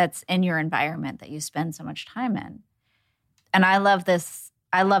that's in your environment that you spend so much time in. And I love this.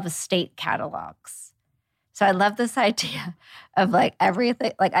 I love estate catalogs. So I love this idea of like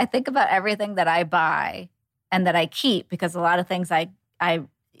everything. Like I think about everything that I buy and that I keep, because a lot of things I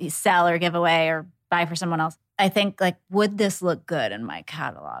sell or give away or buy for someone else. I think like, would this look good in my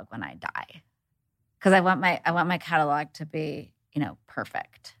catalog when I die? Because I want my catalog to be, you know,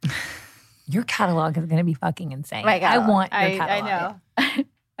 perfect. Your catalog is going to be fucking insane. I want your catalog. I know.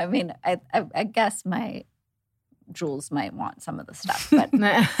 I mean, I guess my Jules might want some of the stuff, but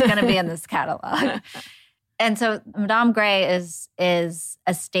it's going to be in this catalog. And so Madame Gray is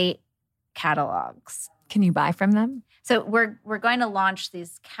estate catalogs. Can you buy from them? So we're going to launch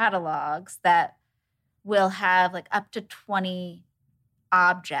these catalogs that will have like up to 20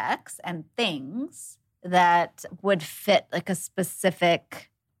 objects and things that would fit like a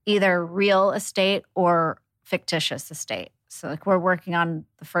specific either real estate or fictitious estate. So like we're working on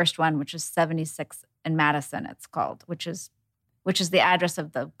the first one, which is 76 in Madison, it's called, which is the address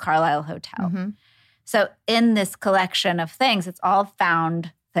of the Carlisle Hotel. Mm-hmm. So in this collection of things, it's all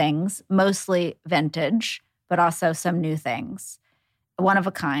found things, mostly vintage, but also some new things, one of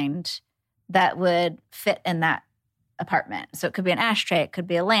a kind that would fit in that apartment. So it could be an ashtray, it could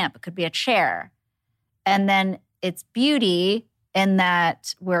be a lamp, it could be a chair. And then it's beauty in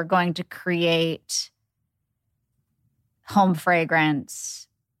that we're going to create home fragrance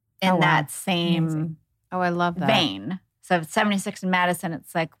in that same Amazing. Oh, I love that. vein. So if it's 76 in Madison,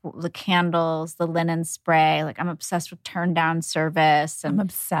 it's like the candles, the linen spray. Like I'm obsessed with turn down service. And I'm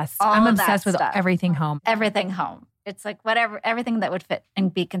obsessed. all I'm of that obsessed with stuff. everything home. Everything home. It's like whatever, everything that would fit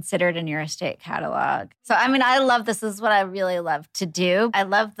and be considered in your estate catalog. So, I mean, I love this. This is what I really love to do. I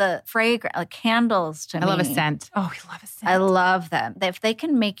love the fragrance, like candles to me. I love a scent. Oh, we love a scent. I love them. If they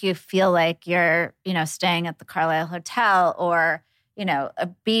can make you feel like you're, staying at the Carlisle Hotel or, a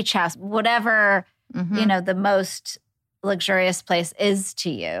beach house, whatever, the most luxurious place is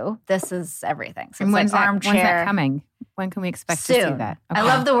to you, this is everything. So and it's like armchair. When's that coming? When can we expect to see that? Okay. I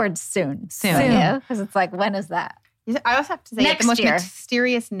love the word soon. Soon. Because it's like, when is that? I also have to say, Next the most year.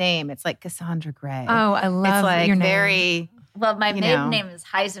 mysterious name. It's like Cassandra Gray. Oh, I love it's like your name. very. Well, my maiden name is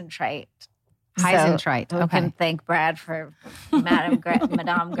Heisentreit. Heisentreit. So we can thank Brad for Madame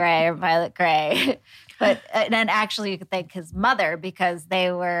Gray or Violet Gray. But then actually you could thank his mother because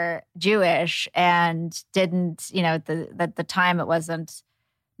they were Jewish and didn't, at the time it wasn't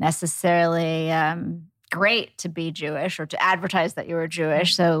necessarily great to be Jewish or to advertise that you were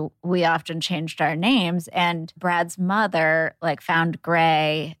Jewish. So we often changed our names. And Brad's mother found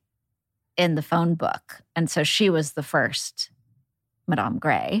Gray in the phone book. And so she was the first Madame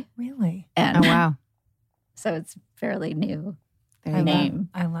Gray. Really? And Oh, wow. So it's fairly new There name.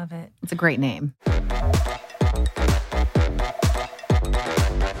 I love it. It's a great name.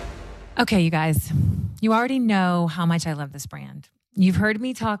 Okay, you guys, you already know how much I love this brand. You've heard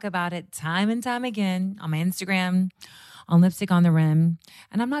me talk about it time and time again on my Instagram, on Lipstick on the Rim,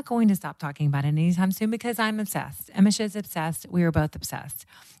 and I'm not going to stop talking about it anytime soon because I'm obsessed. Emisha's obsessed. We are both obsessed.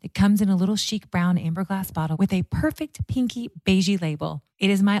 It comes in a little chic brown amber glass bottle with a perfect pinky beigey label. It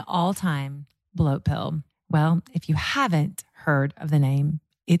is my all-time bloat pill. Well, if you haven't heard of the name,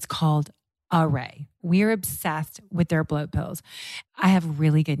 it's called Array. We're obsessed with their bloat pills. I have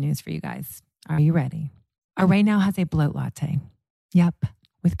really good news for you guys. Are you ready? Array now has a bloat latte. Yep.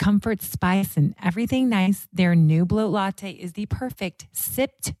 With comfort, spice, and everything nice, their new bloat latte is the perfect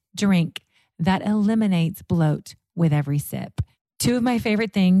sipped drink that eliminates bloat with every sip. Two of my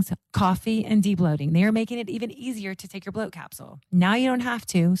favorite things, coffee and de-bloating. They are making it even easier to take your bloat capsule. Now you don't have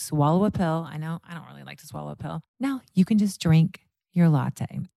to swallow a pill. I know I don't really like to swallow a pill. Now you can just drink your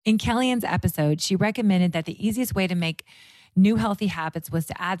latte. In Kellyanne's episode, she recommended that the easiest way to make new healthy habits was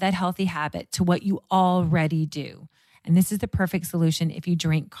to add that healthy habit to what you already do. And this is the perfect solution if you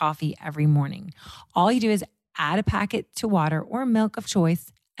drink coffee every morning. All you do is add a packet to water or milk of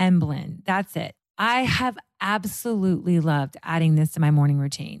choice and blend. That's it. I have absolutely loved adding this to my morning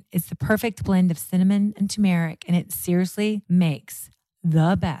routine. It's the perfect blend of cinnamon and turmeric, and it seriously makes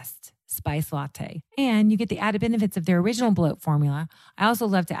the best spice latte. And you get the added benefits of their original bloat formula. I also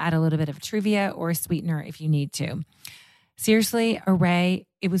love to add a little bit of Truvia or a sweetener if you need to. Seriously, Array,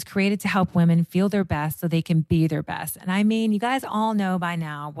 it was created to help women feel their best so they can be their best. And I mean, you guys all know by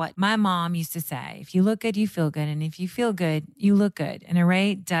now what my mom used to say. If you look good, you feel good. And if you feel good, you look good. And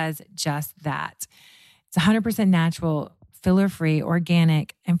Array does just that. It's 100% natural, filler-free,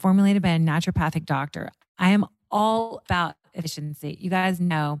 organic, and formulated by a naturopathic doctor. I am all about efficiency. You guys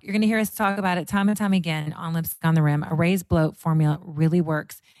know. You're going to hear us talk about it time and time again on Lipstick on the Rim. Array's bloat formula really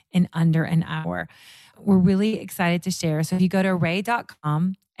works in under an hour. We're really excited to share. So if you go to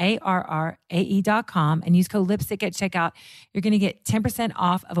array.com, ARRAE.com, and use code LIPSTICK at checkout, you're going to get 10%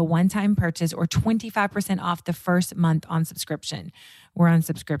 off of a one-time purchase or 25% off the first month on subscription. We're on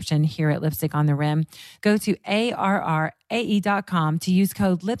subscription here at Lipstick on the Rim. Go to ARRAE.com to use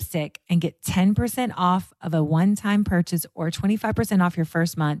code LIPSTICK and get 10% off of a one-time purchase or 25% off your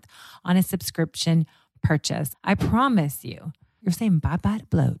first month on a subscription purchase. I promise you, you're saying bye-bye to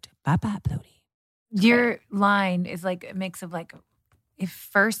bloat, bye-bye bloaty. Your line is like a mix of like if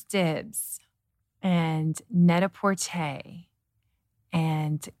First Dibs and Net-a-Porter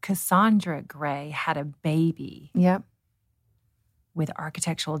and Cassandra Gray had a baby. Yep. With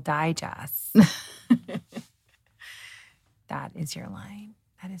Architectural Digest. That is your line.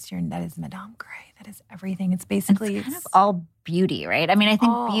 That is Madame Gray. That is everything. It's basically it's kind of all beauty, right? I mean, I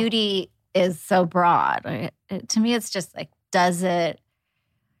think beauty is so broad. To me, it's just like, does it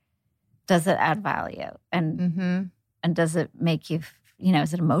add value? And and does it make you,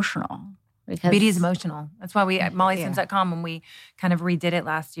 is it emotional? Because beauty is emotional. That's why we at MollySims.com, when we kind of redid it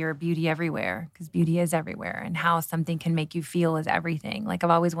last year, beauty everywhere, because beauty is everywhere, and how something can make you feel is everything. Like I've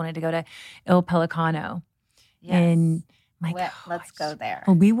always wanted to go to Il Pelicano. Yes. And let's go there.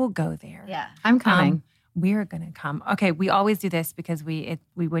 Well, we will go there. Yeah. I'm coming. We're going to come. Okay, we always do this because we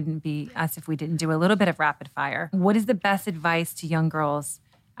wouldn't be us if we didn't do a little bit of rapid fire. What is the best advice to young girls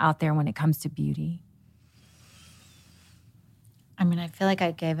out there when it comes to beauty? I mean, I feel like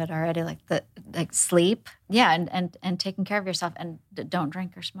I gave it already, like sleep. Yeah, and taking care of yourself, and don't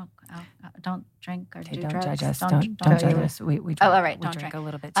drink or smoke. Don't drink or do don't drugs. Judge us. Don't judge us. We drink, all right. We Don't drink drink. a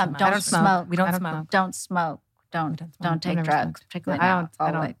little bit too much. Don't smoke. We don't smoke. Don't smoke. don't take never drugs, smoked. particularly No, I now. don't- It's all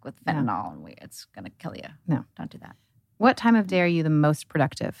I don't- like with fentanyl and it's going to kill you. No. Don't do that. What time of day are you the most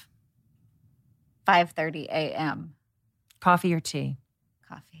productive? 5:30 a.m. Coffee or tea?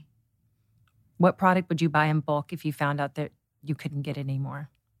 coffee. What product would you buy in bulk if you found out that you couldn't get it anymore?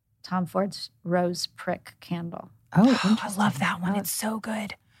 Tom Ford's rose prick candle. Oh, I love that one. It's so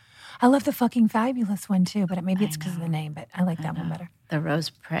good. I love the fucking fabulous one too, but maybe it's because of the name, but I like that one better. The rose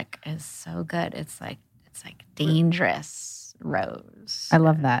prick is so good. It's like dangerous rose. I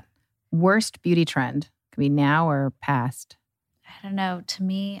love that. Worst beauty trend could be now or past. I don't know. To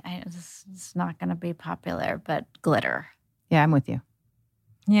me, it's not going to be popular, but glitter. Yeah, I'm with you.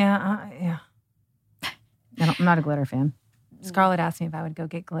 Yeah. I'm not a glitter fan. Scarlett asked me if I would go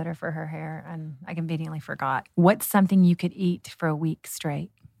get glitter for her hair, and I conveniently forgot. What's something you could eat for a week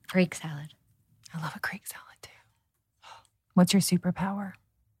straight? Greek salad. I love a Greek salad too. What's your superpower?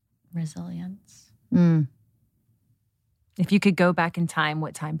 Resilience. If you could go back in time,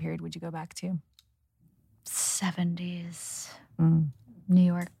 what time period would you go back to? 70s. New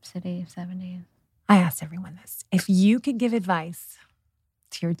York City, 70s. I asked everyone this. If you could give advice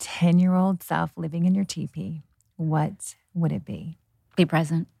to your 10-year-old self living in your teepee, what would it be? Be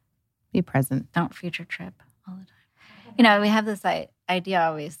present. Be present. Don't future trip all the time. You know, we have this idea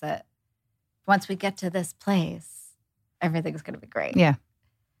always that once we get to this place, everything's going to be great. Yeah.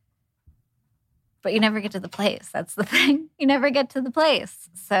 But you never get to the place. That's the thing. You never get to the place.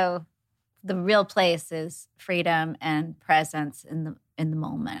 So the real place is freedom and presence in the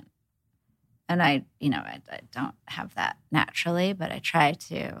moment. And I don't have that naturally, but I try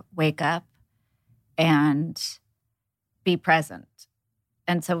to wake up and be present.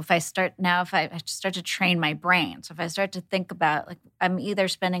 And so if I start to train my brain. So if I start to think about, like, I'm either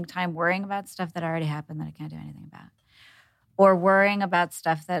spending time worrying about stuff that already happened that I can't do anything about, or worrying about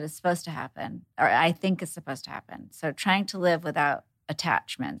stuff that is supposed to happen, or I think is supposed to happen. So trying to live without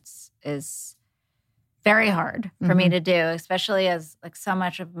attachments is very hard for me to do, especially as like so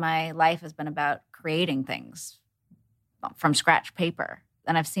much of my life has been about creating things from scratch paper.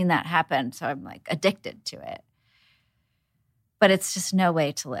 And I've seen that happen. So I'm like addicted to it. But it's just no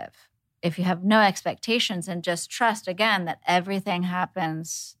way to live. If you have no expectations and just trust, again, that everything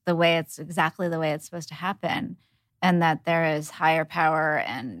happens exactly the way it's supposed to happen, and that there is higher power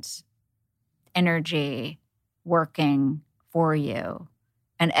and energy working for you,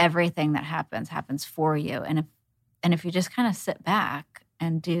 and everything that happens for you. And if you just kind of sit back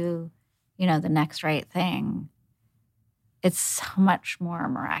and do, the next right thing, it's so much more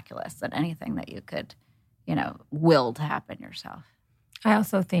miraculous than anything that you could, will to happen yourself. I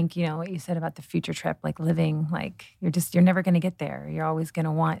also think, what you said about the future trip, like living, like you're never going to get there. You're always going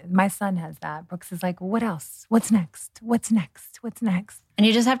to want, my son has that. Brooks is like, what else? What's next? What's next? What's next? And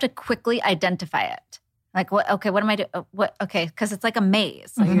you just have to quickly identify it. Like, what am I doing? What? Okay. Cause it's like a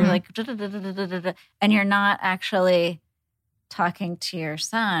maze. So you're like, and you're not actually talking to your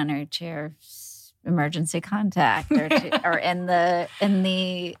son or to your emergency contact or in the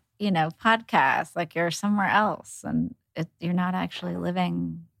podcast, like you're somewhere else and you're not actually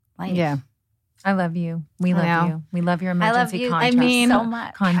living life. Yeah. I love you. We love you. We love your emergency contact. So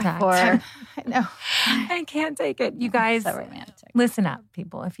much. Contact. I know. I can't take it. You guys, so romantic. Listen up,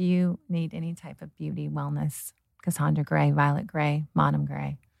 people. If you need any type of beauty, wellness, Cassandra Gray, Violet Gray, Monum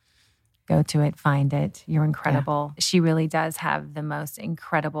Gray, go to it, find it. You're incredible. Yeah. She really does have the most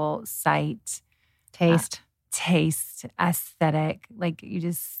incredible sight, taste, aesthetic. Like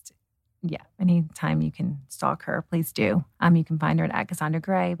anytime you can stalk her, please do. You can find her at Cassandra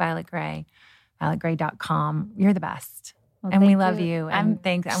Gray, Violet Gray, violetgray.com. You're the best. Well, and we love you. And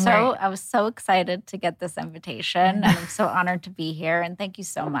I was so excited to get this invitation, and I'm so honored to be here. And thank you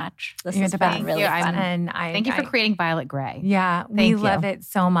so much. This has been really fun. Thank you for creating Violet Gray. Yeah, we love it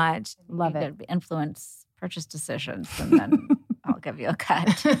so much. Love it. Influence purchase decisions, and then I'll give you a cut.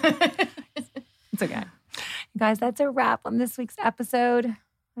 It's okay. You guys, that's a wrap on this week's episode.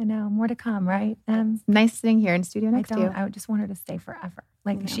 I know, more to come, right? Nice sitting here in studio next to you. I just want her to stay forever.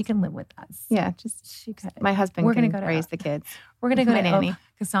 Like, she can live with us. Yeah, she could. My husband can raise the kids. We're going to go to nanny.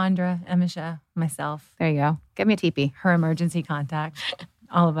 Cassandra, Emisha, myself. There you go. Get me a teepee. Her emergency contact.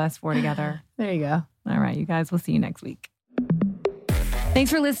 All of us, 4 together. There you go. All right, you guys, we'll see you next week. Thanks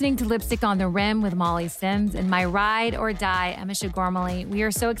for listening to Lipstick on the Rim with Molly Sims and my ride or die, Emisha Gormley. We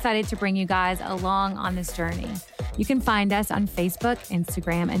are so excited to bring you guys along on this journey. You can find us on Facebook,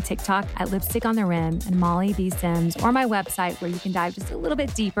 Instagram, and TikTok at Lipstick on the Rim and Molly B. Sims, or my website where you can dive just a little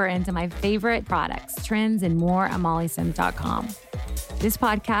bit deeper into my favorite products, trends, and more at mollysims.com. This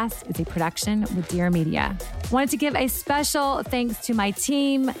podcast is a production with Dear Media. Wanted to give a special thanks to my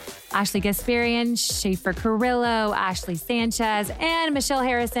team, Ashley Gasparian, Schaefer Carrillo, Ashley Sanchez, and Michelle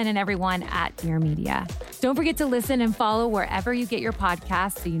Harrison, and everyone at Dear Media. Don't forget to listen and follow wherever you get your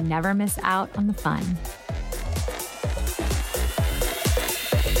podcasts so you never miss out on the fun.